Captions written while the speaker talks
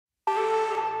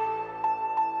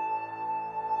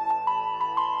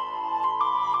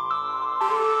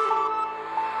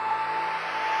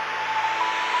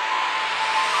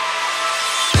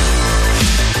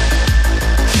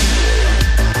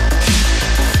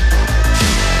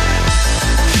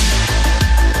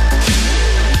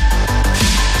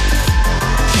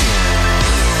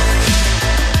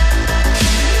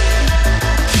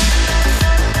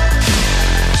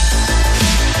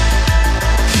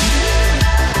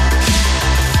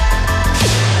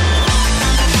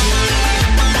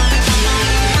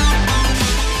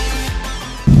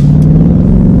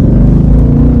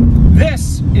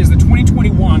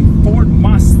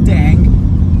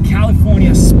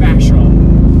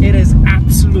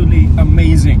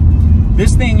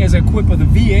This thing is equipped with a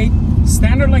V8,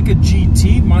 standard like a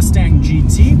GT, Mustang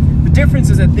GT. The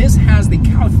difference is that this has the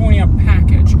California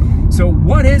package. So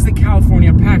what is the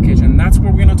California package? And that's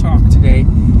what we're going to talk today.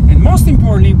 And most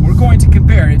importantly, we're going to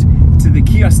compare it to the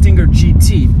Kia Stinger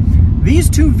GT. These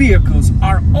two vehicles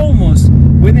are almost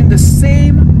within the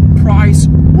same price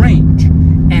range.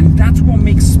 And that's what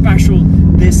makes special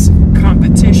this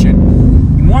competition.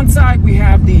 On one side, we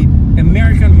have the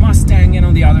American Mustang, and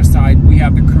on the other side, we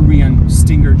have the Korean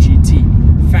Stinger GT.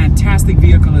 Fantastic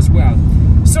vehicle as well.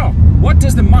 So, what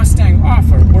does the Mustang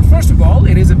offer? Well, first of all,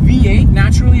 it is a V8,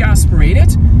 naturally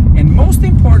aspirated, and most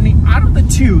importantly, out of the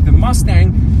two, the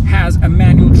Mustang has a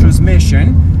manual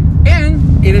transmission,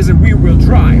 and it is a rear-wheel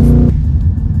drive,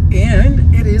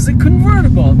 and it is a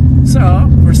convertible. So,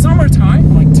 for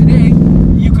summertime, like today,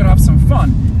 you could have some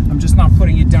fun. I'm just not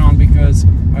putting it down because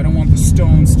I don't want the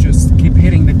stones just keep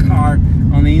hitting the car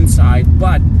on the inside.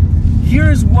 But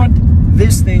here's what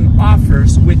this thing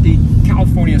offers with the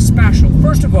California Special.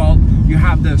 First of all, you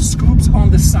have the scoops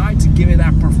on the side to give it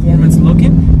that performance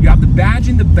looking. You have the badge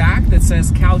in the back that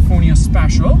says California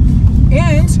Special.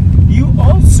 And you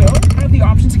also have the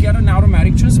option to get an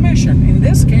automatic transmission. In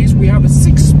this case, we have a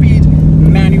 6-speed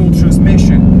manual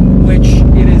transmission, which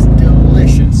it is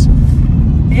delicious.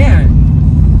 And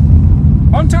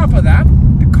on top of that,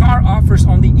 the car offers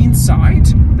on the inside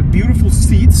the beautiful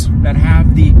seats that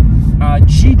have the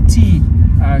GT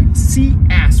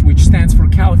CS, which stands for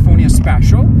California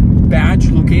Special badge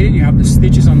located. You have the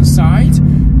stitches on the side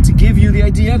to give you the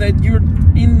idea that you're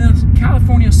in the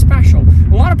California Special.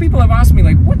 A lot of people have asked me,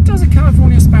 like, what does a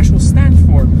California Special stand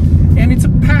for? And it's a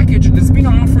package that's been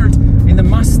offered in the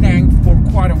Mustang for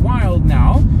quite a while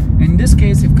now. In this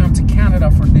case, they've come to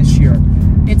Canada for this year.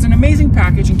 It's an amazing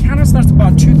package. In Canada, starts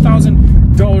about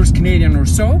 $2,000 Canadian or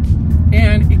so,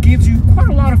 and it gives you quite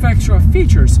a lot of extra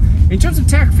features. In terms of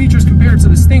tech features compared to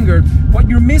the Stinger, what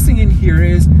you're missing in here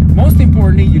is, most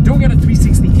importantly, you don't get a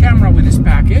 360 camera with this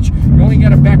package. You only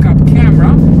get a backup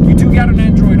camera. You do get an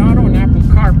Android Auto and Apple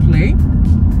CarPlay,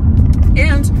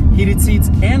 and heated seats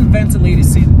and ventilated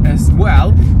seats as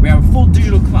well. We have a full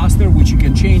digital cluster, which you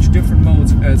can change different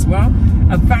modes as well.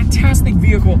 A fantastic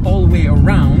vehicle all the way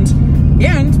around,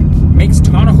 and makes a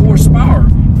ton of horsepower.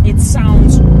 It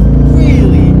sounds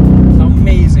really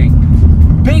amazing.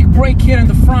 Big brake kit in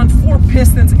the front, 4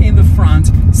 pistons in the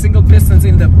front, single pistons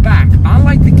in the back.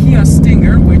 Unlike the Kia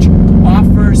Stinger, which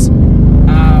offers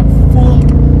a full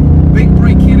big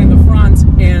brake kit in the front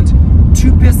and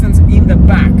 2 pistons in the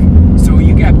back. So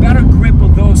you get better grip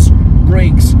of those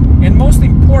brakes. And most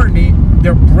importantly,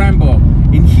 they're Brembo.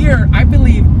 In here, I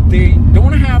believe they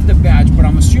don't have the badge, but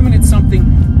I'm assuming it's something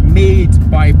made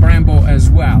by Brembo as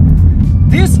well.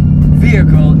 This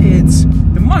vehicle, it's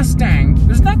the Mustang.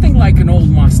 There's nothing like an old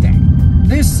Mustang.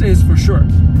 This is for sure.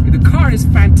 The car is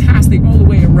fantastic all the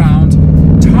way around.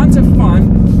 Tons of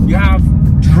fun. You have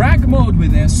drag mode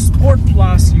with this, Sport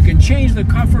Plus. You can change the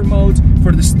comfort mode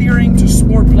for the steering to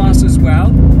Sport Plus as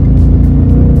well.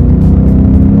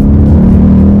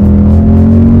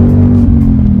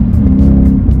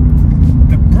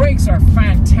 The brakes are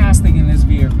fantastic in this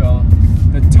vehicle.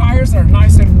 The tires are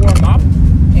nice and warm up,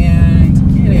 and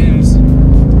it is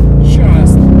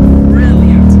just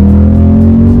brilliant.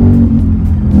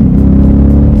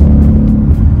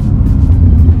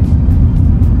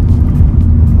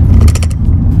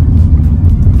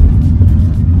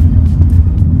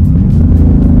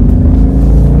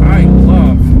 I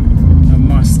love the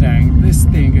Mustang. This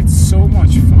thing, it's so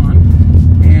much fun,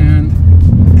 and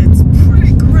it's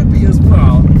pretty grippy as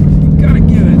well. You gotta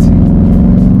give it.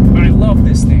 I love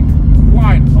this thing.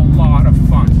 Quite a lot of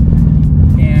fun,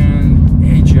 and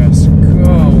it just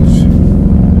goes.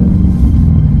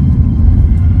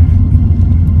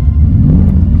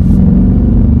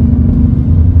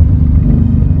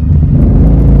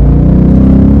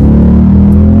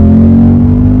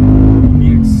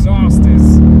 The exhaust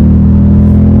is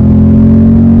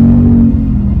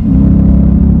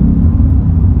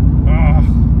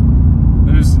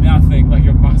there's nothing like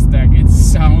a Mustang. It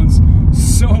sounds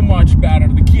so much better.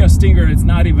 The Kia Stinger, it's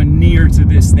not even near to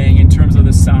this thing in terms of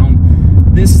the sound.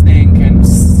 This thing can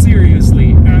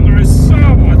seriously, and there is so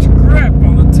much grip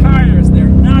on the tires. They're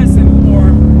nice and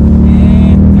warm.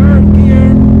 And 3rd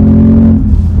gear,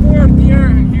 4th gear,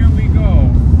 and here we go.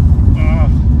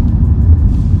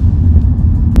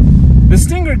 The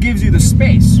Stinger gives you the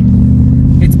space.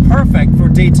 It's perfect for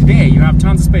day-to-day. You have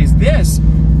tons of space. This,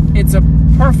 it's a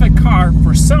perfect car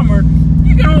for summer.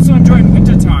 You can also enjoy it in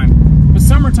wintertime. But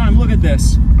summertime, look at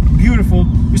this. Beautiful.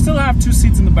 You still have 2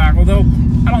 seats in the back, although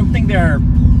I don't think they're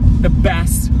the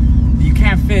best. you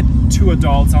can't fit 2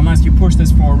 adults unless you push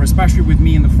this forward, especially with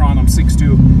me in the front. I'm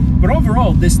 6'2". But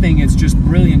overall, this thing is just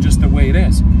brilliant just the way it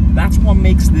is. That's what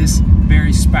makes this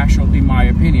very special, in my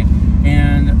opinion.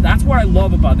 And that's what I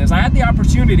love about this. I had the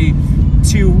opportunity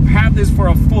to have this for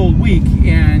a full week,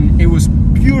 and it was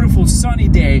beautiful sunny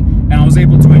day, and I was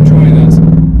able to enjoy this.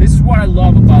 This is what I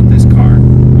love about this car.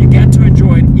 You get to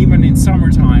enjoy it even in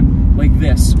summertime like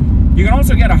this. You can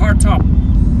also get a hardtop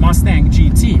Mustang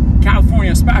GT.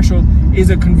 California Special is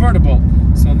a convertible,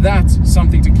 so that's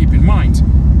something to keep in mind.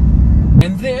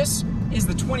 And this is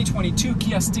the 2022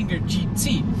 Kia Stinger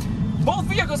GT. Both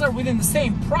vehicles are within the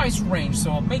same price range,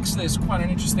 so it makes this quite an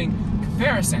interesting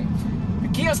comparison. The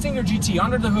Kia Stinger GT,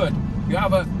 under the hood, you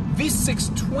have a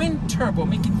V6 twin turbo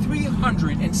making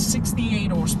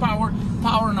 368 horsepower,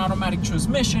 power and automatic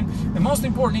transmission, and most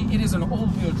importantly, it is an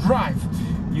all-wheel drive.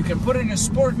 You can put it in a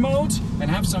sport mode and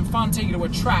have some fun taking it to a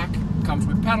track. Comes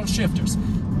with pedal shifters.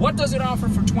 What does it offer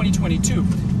for 2022?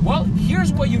 Well,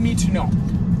 here's what you need to know.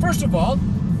 First of all,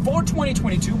 for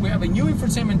 2022, we have a new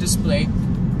infotainment display.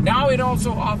 Now it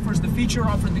also offers the feature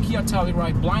offered the Kia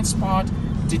Telluride blind spot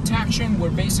detection,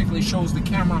 where basically shows the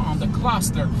camera on the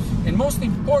cluster. And most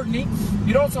importantly,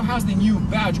 it also has the new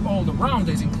badge all around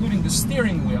this, including the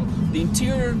steering wheel. The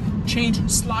interior changed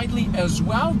slightly as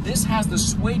well. This has the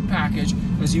suede package,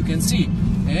 as you can see.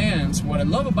 And what I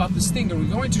love about the Stinger, when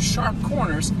you go into sharp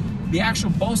corners, the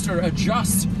actual bolster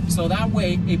adjusts, so that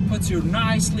way it puts you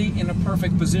nicely in a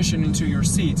perfect position into your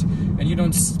seat, and you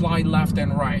don't slide left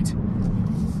and right.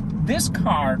 This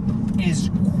car is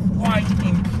quite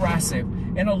impressive,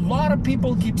 and a lot of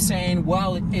people keep saying,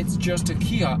 well, it's just a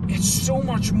Kia. It's so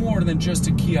much more than just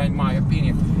a Kia, in my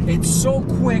opinion. It's so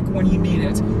quick when you need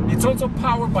it. It's also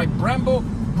powered by Brembo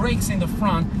brakes in the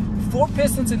front, 4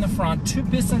 pistons in the front, 2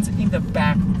 pistons in the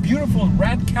back, beautiful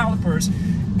red calipers,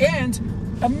 and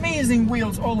amazing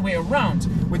wheels all the way around.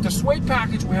 With the suede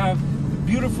package, we have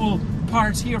beautiful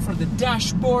parts here for the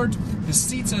dashboard. The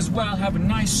seats as well have a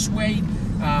nice suede.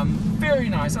 Very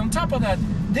nice. On top of that,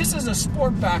 this is a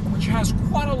Sportback, which has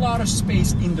quite a lot of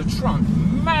space in the trunk.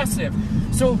 Massive.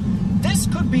 So this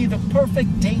could be the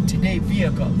perfect day-to-day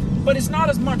vehicle, but it's not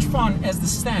as much fun as the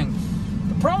Stang.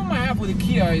 The problem I have with the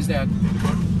Kia is that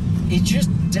it just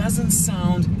doesn't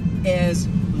sound as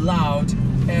loud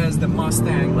as the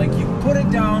Mustang. Like, you put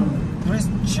it down, there is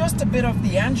just a bit of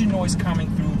the engine noise coming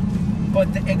through,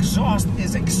 but the exhaust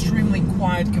is extremely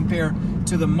quiet compared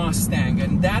to the Mustang,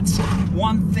 and that's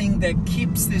one thing that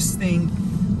keeps this thing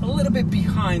a little bit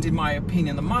behind, in my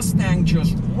opinion. The Mustang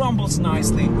just rumbles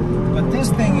nicely, but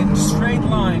this thing in straight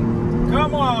line,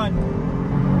 come on,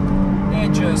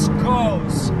 it just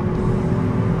goes.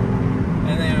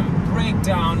 And then brake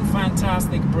down,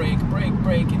 fantastic brake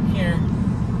in here,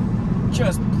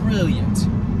 just brilliant.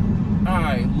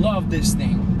 I love this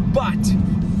thing, but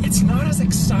it's not as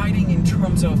exciting in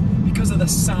terms of, because of the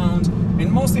sound,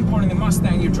 and most importantly, the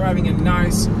Mustang, you're driving a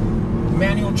nice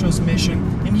manual transmission.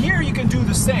 And here you can do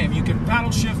the same. You can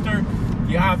paddle shifter,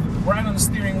 you have right on the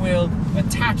steering wheel,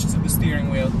 attached to the steering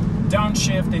wheel,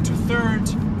 downshift into third.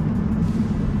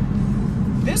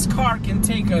 This car can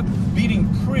take a beating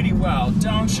pretty well.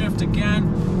 Downshift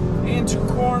again, into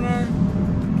corner,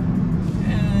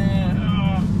 and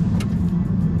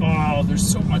oh, there's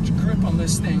so much grip on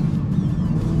this thing.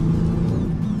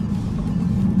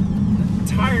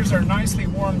 The tires are nicely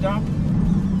warmed up.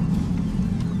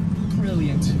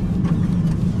 Brilliant.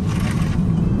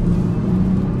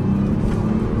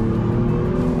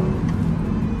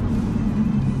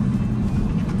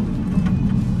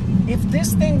 If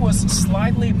this thing was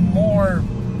slightly more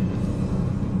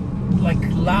like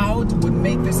loud, would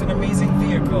make this an amazing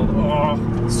vehicle.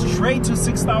 Oh, straight to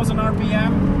 6,000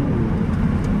 RPM,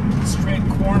 straight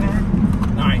corner,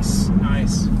 nice,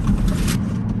 nice.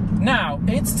 Now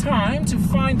it's time to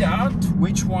find out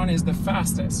which one is the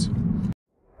fastest.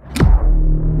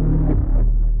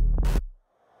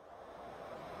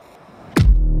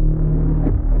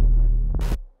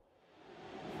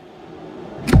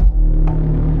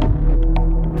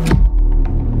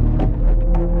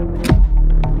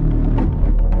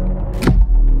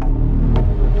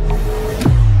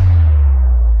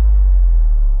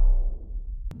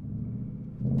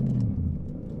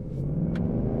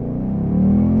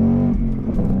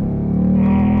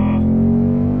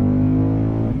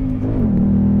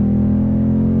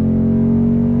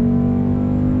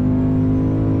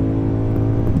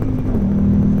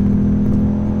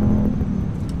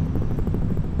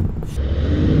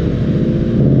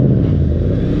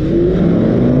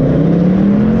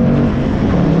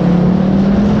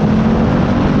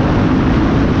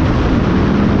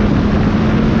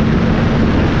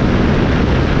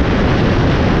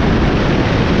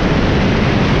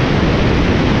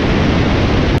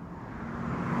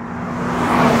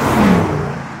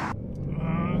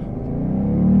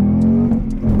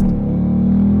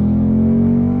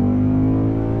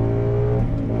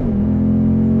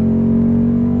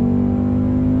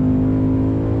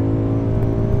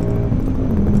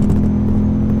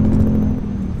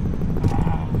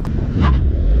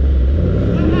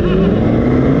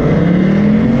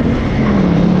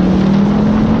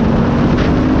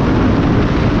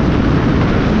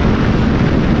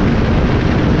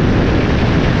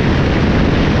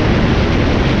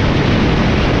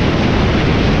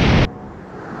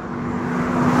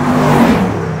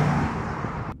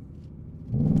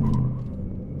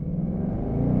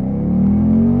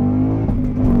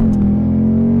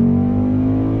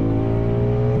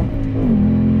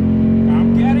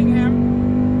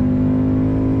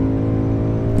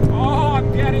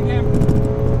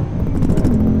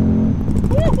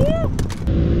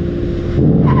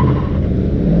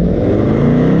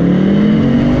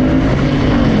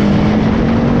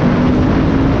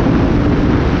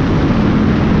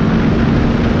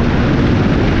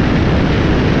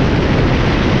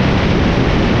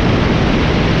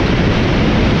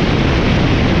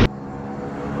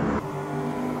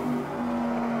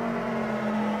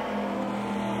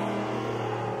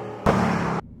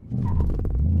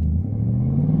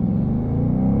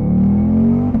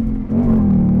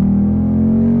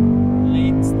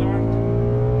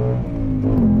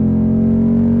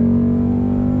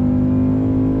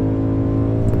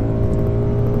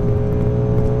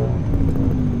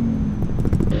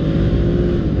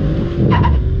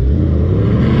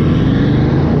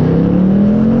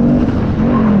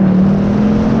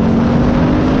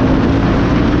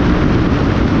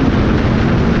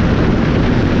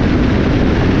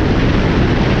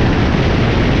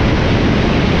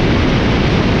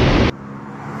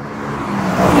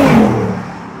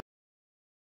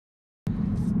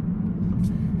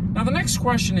 Now the next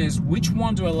question is, which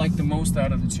one do I like the most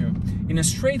out of the two? In a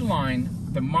straight line,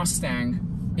 the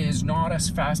Mustang is not as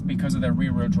fast because of their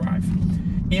rear-wheel drive.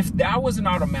 If that was an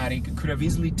automatic, it could have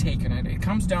easily taken it. It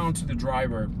comes down to the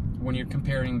driver when you're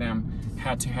comparing them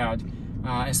head to head,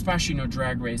 especially in a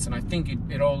drag race. And I think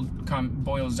it all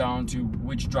boils down to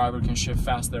which driver can shift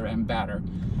faster and better.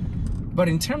 But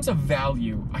in terms of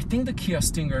value, I think the Kia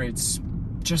Stinger, it's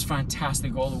just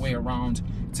fantastic all the way around.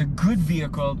 It's a good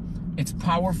vehicle, it's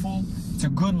powerful, it's a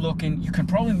good looking. You can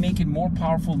probably make it more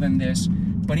powerful than this,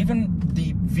 but even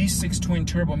the V6 twin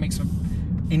turbo makes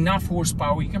enough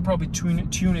horsepower. You can probably tune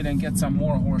it and get some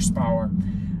more horsepower.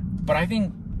 But I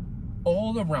think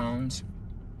all around,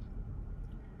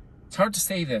 it's hard to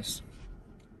say this.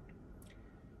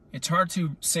 It's hard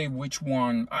to say which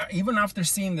one. Even after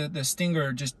seeing the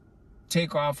Stinger just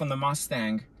take off on the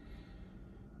Mustang,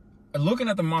 looking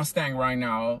at the Mustang right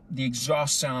now, the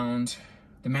exhaust sound,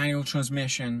 the manual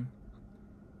transmission,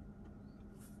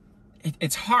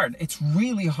 it's hard. It's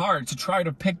really hard to try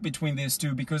to pick between these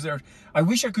two, because I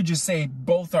wish I could just say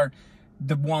both are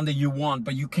the one that you want,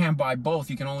 but you can't buy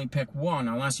both. You can only pick one,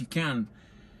 unless you can.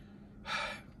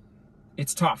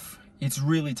 It's tough. It's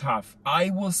really tough.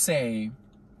 I will say,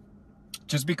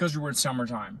 just because we're at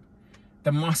summertime,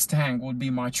 the Mustang would be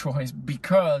my choice,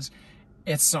 because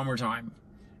it's summertime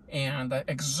and the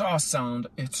exhaust sound,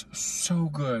 it's so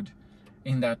good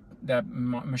in that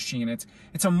machine.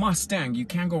 It's a Mustang. You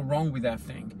can't go wrong with that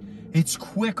thing. It's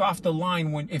quick off the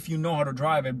line if you know how to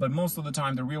drive it, but most of the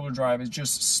time the rear-wheel drive is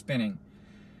just spinning.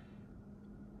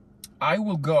 I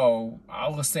will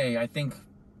say, I think,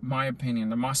 my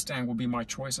opinion, the Mustang will be my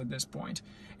choice at this point.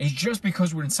 It's just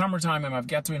because we're in summertime and I've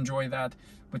got to enjoy that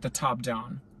with the top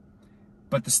down.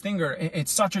 But the Stinger,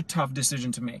 it's such a tough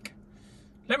decision to make.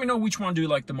 Let me know which one do you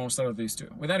like the most out of these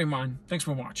two. With that in mind, thanks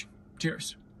for watching.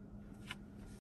 Cheers.